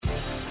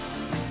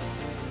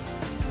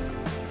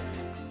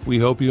We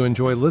hope you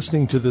enjoy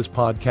listening to this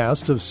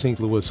podcast of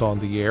St. Louis on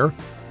the Air,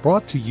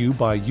 brought to you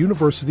by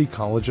University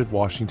College at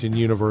Washington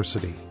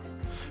University.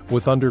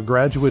 With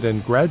undergraduate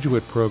and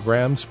graduate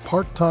programs,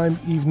 part-time,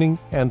 evening,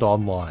 and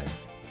online.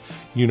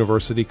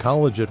 University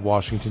College at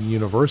Washington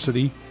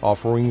University,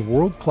 offering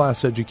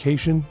world-class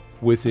education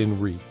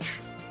within reach.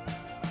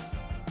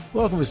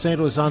 Welcome to St.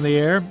 Louis on the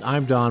Air.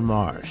 I'm Don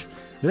Marsh.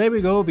 Today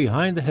we go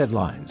behind the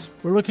headlines.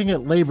 We're looking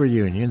at labor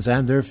unions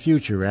and their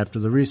future after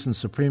the recent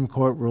Supreme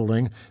Court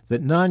ruling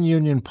that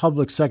non-union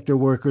public sector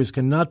workers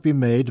cannot be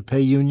made to pay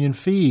union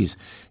fees.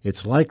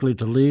 It's likely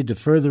to lead to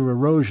further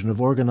erosion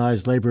of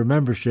organized labor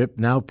membership,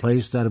 now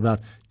placed at about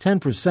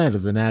 10%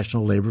 of the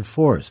national labor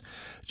force.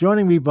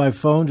 Joining me by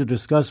phone to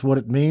discuss what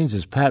it means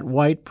is Pat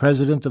White,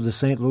 president of the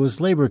St. Louis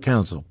Labor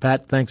Council.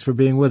 Pat, thanks for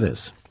being with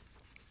us.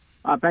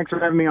 Thanks for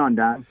having me on,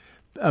 Don.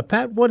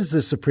 Pat, what does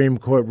the Supreme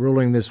Court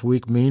ruling this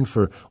week mean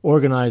for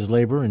organized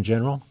labor in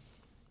general?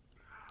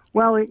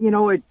 Well,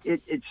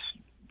 it's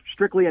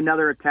strictly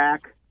another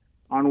attack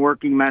on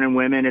working men and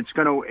women. It's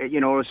going to,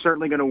 it's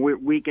certainly going to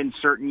weaken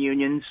certain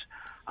unions.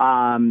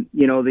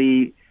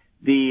 The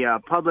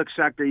public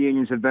sector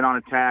unions have been on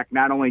attack,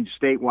 not only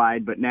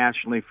statewide, but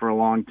nationally for a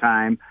long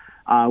time.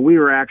 We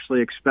were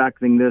actually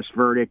expecting this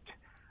verdict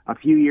a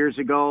few years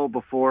ago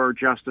before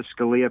Justice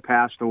Scalia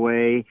passed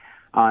away.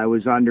 It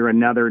was under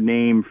another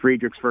name,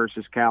 Fredericks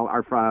versus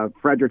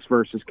California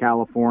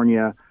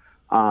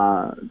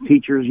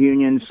Teachers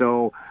Union.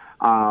 So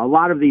a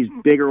lot of these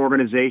bigger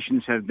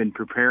organizations have been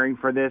preparing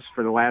for this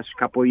for the last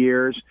couple of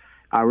years.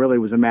 Really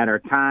was a matter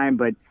of time,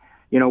 but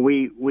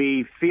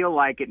we feel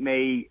like it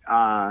may,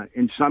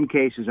 in some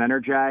cases,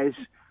 energize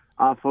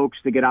folks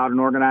to get out and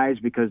organize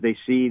because they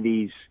see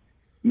these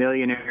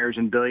millionaires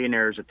and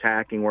billionaires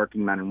attacking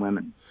working men and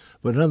women.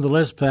 But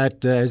nonetheless,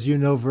 Pat, as you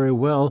know very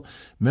well,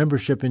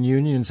 membership in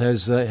unions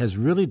has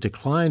really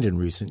declined in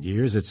recent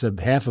years. It's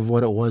half of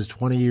what it was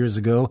 20 years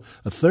ago,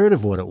 a third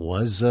of what it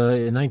was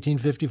in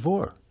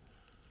 1954.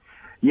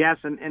 Yes,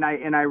 and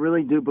I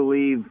really do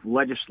believe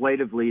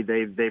legislatively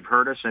they've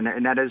hurt us,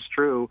 and that is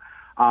true.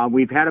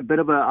 We've had a bit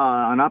of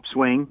an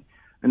upswing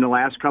in the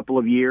last couple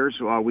of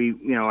years.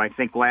 I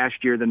think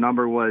last year the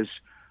number was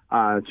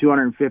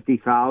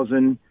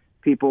 250,000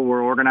 people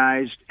were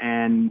organized,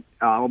 and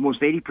almost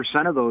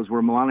 80% of those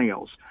were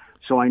millennials.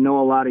 So I know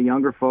a lot of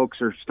younger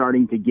folks are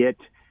starting to get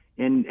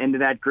into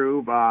that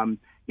groove.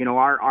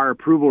 Our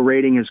approval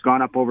rating has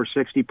gone up over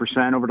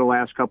 60% over the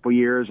last couple of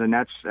years, and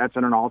that's at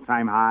an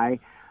all-time high.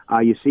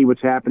 You see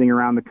what's happening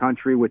around the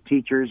country with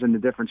teachers in the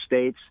different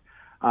states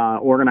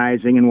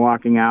organizing and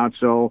walking out.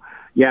 So,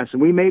 yes,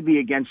 we may be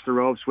against the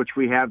ropes, which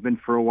we have been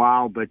for a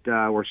while, but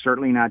we're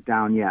certainly not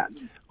down yet.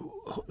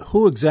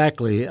 Who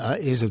exactly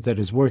is it that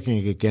is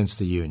working against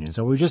the unions?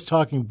 Are we just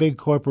talking big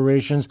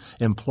corporations,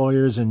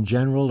 employers in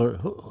general, or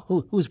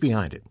who's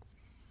behind it?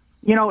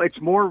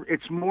 It's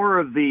more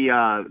of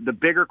the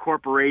bigger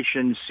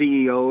corporations,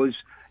 CEOs.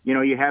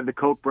 You have the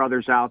Koch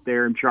brothers out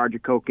there in charge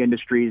of Koch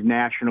Industries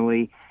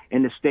nationally.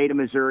 In the state of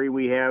Missouri,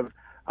 we have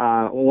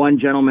one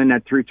gentleman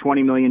that threw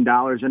 $20 million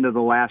into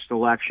the last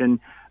election,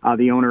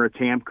 the owner of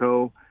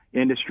Tamco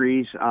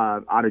Industries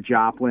out of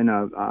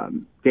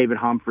Joplin, David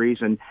Humphreys.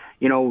 And,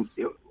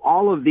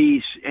 all of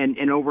these,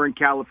 and over in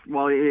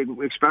California,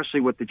 especially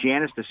with the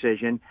Janus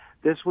decision,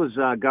 this was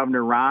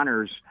Governor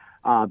Rauner's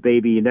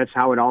baby. That's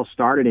how it all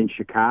started in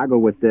Chicago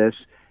with this.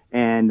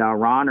 And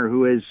Rauner,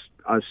 who is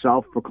a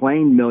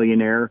self-proclaimed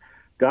millionaire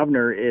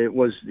governor,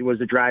 was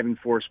the driving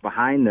force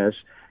behind this.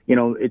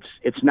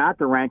 It's not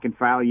the rank and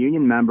file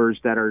union members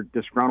that are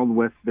disgruntled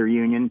with their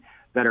union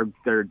that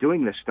are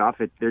doing this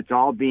stuff. It's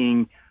all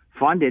being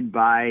funded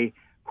by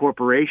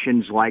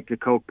corporations like the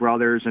Koch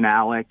brothers and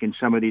ALEC and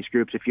some of these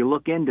groups. If you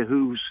look into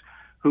who's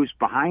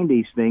behind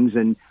these things,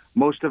 and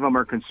most of them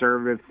are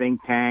conservative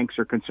think tanks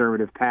or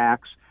conservative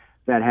PACs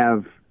that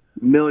have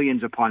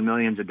millions upon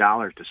millions of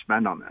dollars to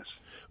spend on this.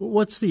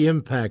 What's the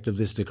impact of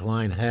this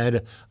decline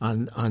had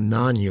on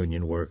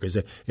non-union workers?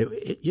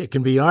 It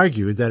can be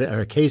argued that,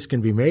 or a case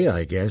can be made,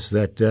 I guess,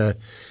 that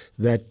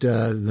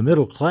the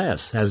middle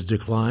class has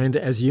declined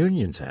as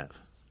unions have.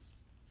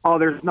 Oh,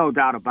 there's no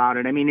doubt about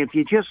it. I mean, if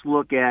you just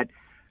look at,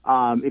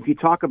 if you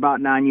talk about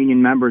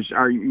non-union members,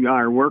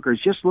 our workers,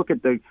 just look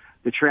at the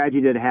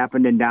tragedy that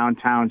happened in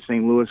downtown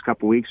St. Louis a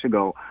couple weeks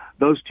ago.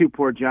 Those two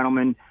poor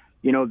gentlemen,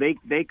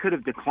 they could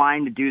have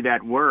declined to do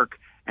that work,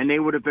 and they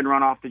would have been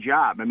run off the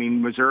job. I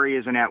mean, Missouri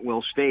is an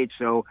at-will state,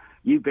 so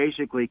you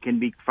basically can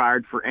be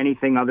fired for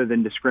anything other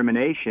than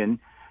discrimination.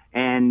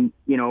 And,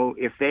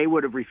 if they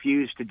would have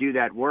refused to do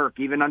that work,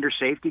 even under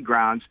safety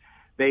grounds,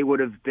 they would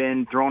have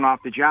been thrown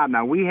off the job.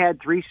 Now, we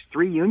had three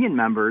union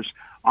members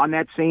on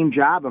that same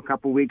job a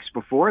couple weeks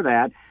before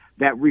that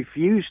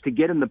refused to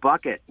get in the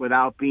bucket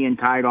without being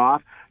tied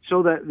off.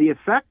 So the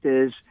effect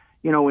is,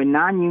 in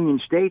non-union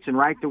states and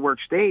right-to-work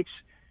states,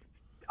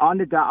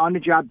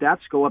 on-the-job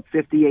deaths go up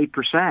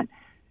 58%.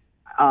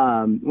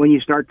 When you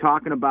start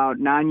talking about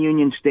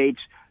non-union states,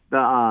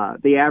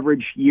 the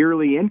average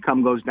yearly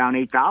income goes down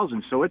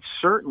 $8,000. So it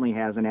certainly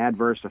has an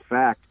adverse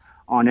effect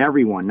on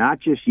everyone, not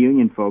just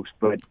union folks,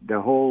 but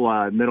the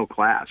whole middle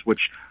class,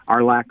 which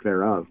our lack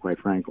thereof, quite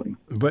frankly.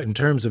 But in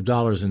terms of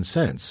dollars and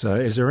cents,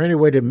 is there any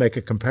way to make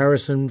a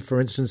comparison,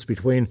 for instance,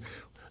 between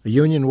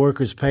union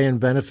workers' pay and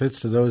benefits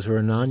to those who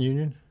are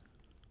non-union?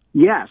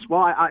 Yes.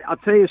 Well, I'll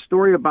tell you a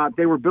story about,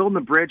 they were building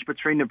a bridge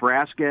between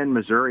Nebraska and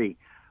Missouri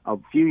a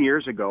few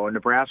years ago, and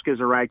Nebraska is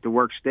a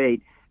right-to-work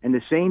state. And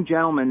the same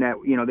gentleman that,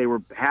 they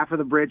were, half of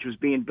the bridge was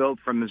being built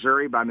from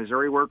Missouri by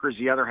Missouri workers,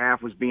 the other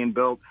half was being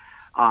built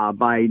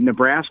by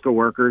Nebraska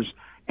workers.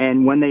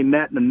 And when they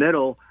met in the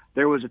middle,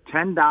 there was a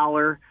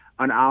 $10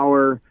 an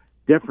hour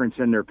difference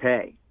in their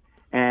pay.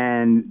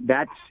 And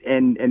that,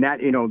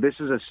 this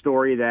is a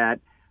story that,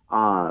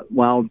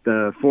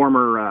 the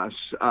former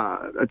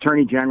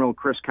Attorney General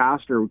Chris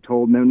Koster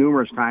told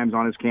numerous times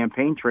on his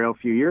campaign trail a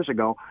few years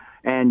ago.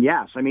 And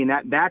yes, I mean,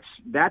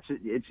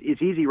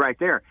 it's easy right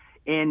there.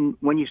 And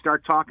when you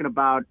start talking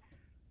about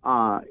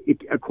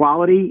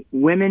equality,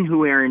 women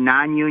who are in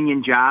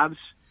non-union jobs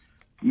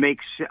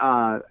makes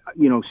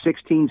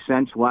 16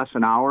 cents less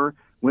an hour.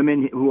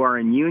 Women who are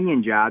in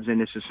union jobs, and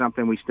this is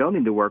something we still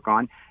need to work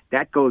on,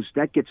 that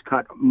gets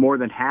cut more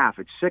than half.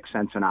 It's 6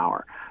 cents an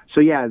hour. So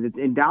yeah,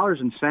 in dollars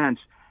and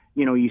cents,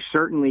 you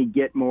certainly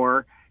get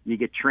more. You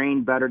get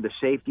trained better. The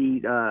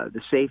safety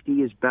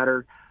is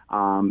better.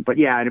 But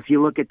yeah, and if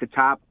you look at the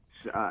top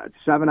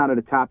 7 out of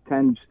the top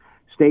 10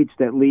 states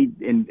that lead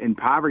in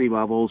poverty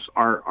levels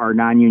are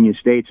non-union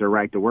states or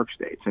right-to-work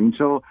states. And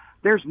so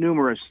there's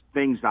numerous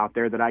things out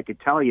there that I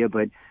could tell you,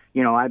 but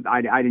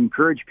I'd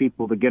encourage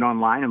people to get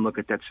online and look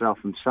at that stuff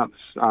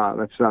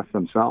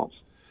themselves.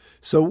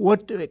 So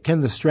what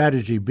can the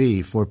strategy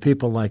be for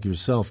people like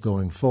yourself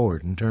going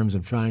forward in terms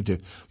of trying to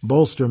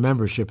bolster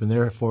membership and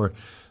therefore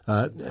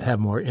have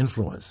more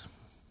influence?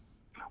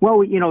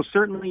 Well,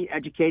 certainly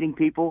educating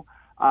people,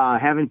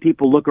 having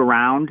people look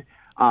around.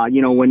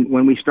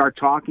 When we start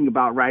talking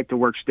about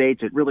right-to-work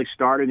states, it really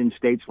started in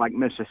states like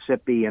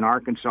Mississippi and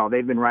Arkansas.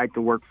 They've been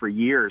right-to-work for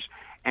years.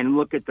 And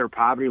look at their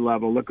poverty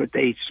level. Look what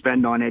they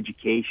spend on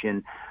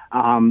education.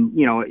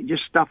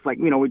 Just stuff like,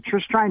 we're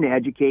just trying to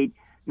educate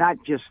not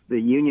just the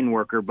union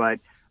worker, but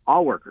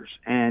all workers.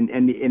 And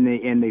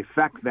the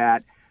effect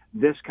that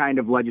this kind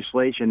of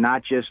legislation,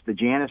 not just the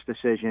Janus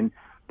decision,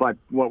 but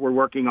what we're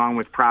working on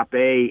with Prop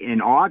A in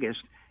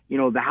August,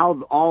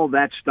 how all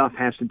that stuff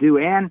has to do.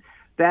 And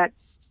that,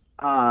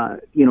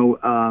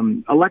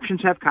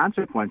 elections have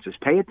consequences.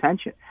 Pay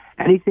attention.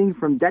 Anything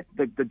from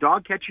the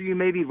dog catcher you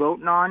may be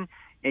voting on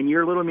in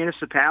your little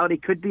municipality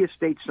could be a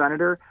state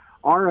senator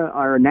or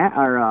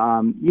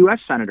a U.S.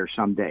 senator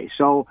someday.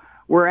 So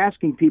we're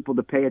asking people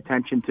to pay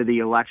attention to the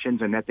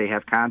elections and that they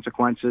have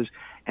consequences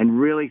and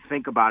really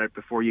think about it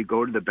before you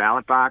go to the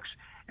ballot box.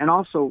 And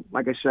also,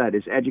 like I said,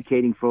 is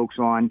educating folks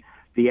on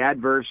the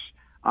adverse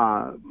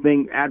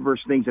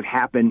things that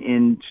happen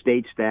in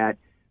states that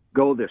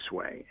go this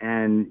way.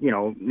 And,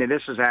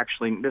 this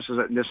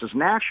is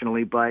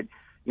nationally, but,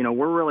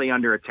 we're really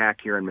under attack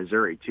here in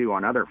Missouri, too,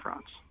 on other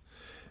fronts.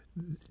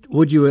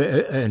 Would you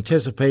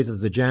anticipate that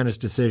the Janus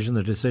decision,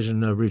 the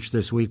decision reached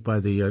this week by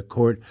the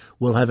court,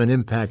 will have an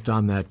impact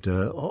on that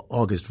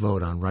August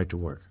vote on right to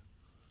work?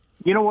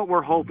 What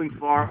we're hoping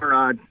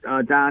for,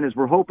 Don, is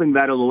we're hoping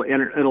that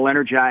it'll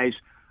energize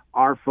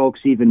our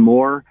folks even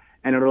more,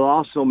 and it'll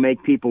also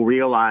make people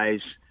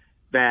realize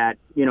that,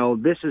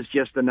 this is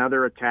just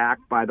another attack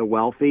by the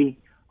wealthy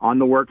on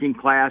the working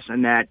class,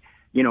 and that,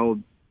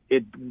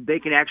 they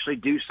can actually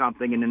do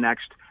something in the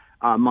next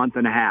month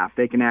and a half.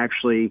 They can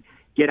actually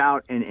get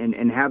out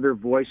and have their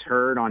voice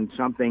heard on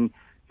something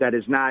that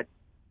is not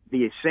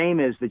the same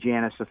as the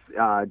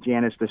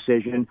Janus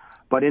decision,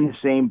 but in the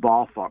same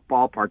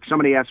ballpark.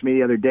 Somebody asked me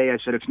the other day, I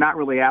said, it's not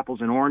really apples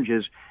and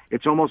oranges.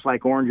 It's almost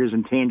like oranges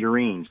and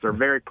tangerines. They're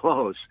very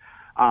close.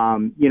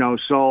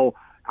 So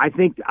I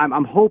think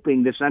I'm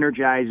hoping this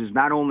energizes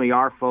not only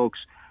our folks,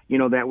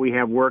 that we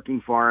have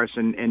working for us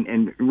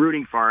and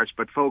rooting for us,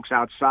 but folks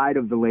outside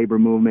of the labor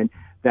movement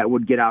that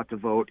would get out to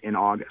vote in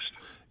August.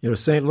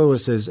 St.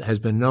 Louis has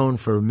been known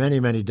for many,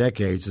 many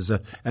decades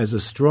as a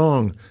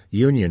strong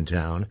union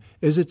town.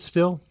 Is it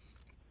still?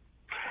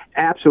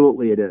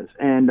 Absolutely it is.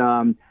 And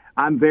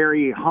I'm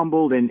very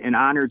humbled and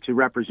honored to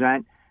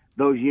represent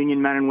those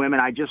union men and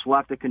women. I just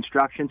left a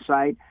construction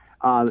site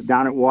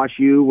down at Wash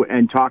U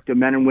and talked to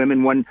men and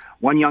women.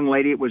 One young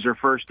lady, it was her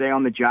first day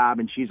on the job,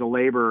 and she's a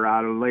laborer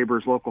out of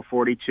Labor's Local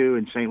 42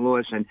 in St.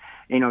 Louis. And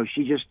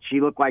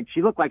she looked like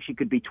she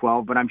could be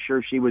 12, but I'm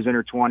sure she was in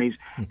her 20s.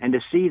 And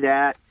to see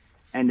that,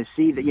 and to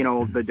see that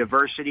the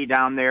diversity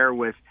down there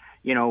with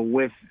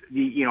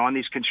on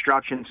these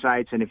construction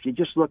sites, and if you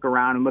just look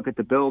around and look at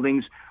the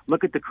buildings,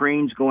 look at the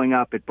cranes going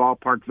up at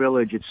Ballpark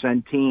Village, at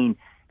Centene,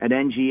 at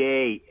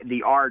NGA,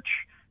 the Arch.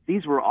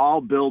 These were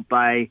all built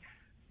by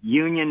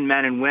union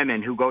men and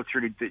women who go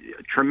through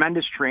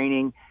tremendous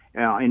training in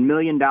 $1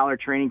 million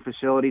training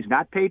facilities,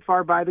 not paid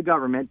for by the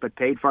government, but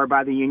paid for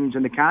by the unions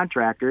and the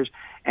contractors.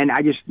 And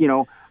I just,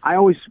 I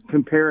always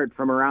compare it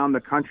from around the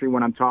country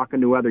when I'm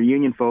talking to other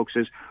union folks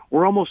is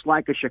we're almost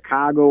like a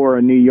Chicago or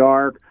a New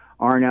York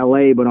or an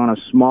LA, but on a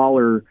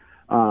smaller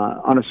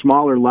on a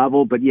smaller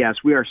level. But yes,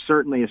 we are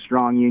certainly a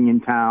strong union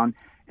town.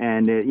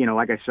 And,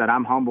 like I said,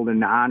 I'm humbled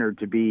and honored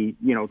to be,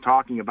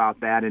 talking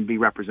about that and be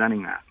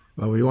representing that.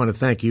 Well, we want to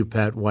thank you,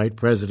 Pat White,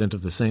 president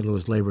of the St.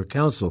 Louis Labor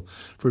Council,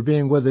 for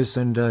being with us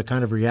and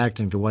kind of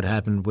reacting to what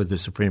happened with the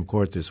Supreme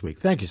Court this week.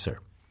 Thank you, sir.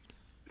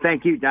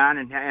 Thank you, Don,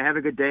 and have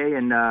a good day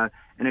and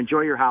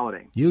enjoy your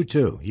holiday. You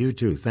too. You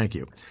too. Thank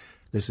you.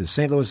 This is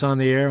St. Louis on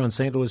the Air on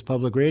St. Louis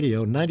Public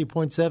Radio,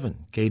 90.7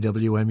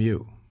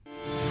 KWMU.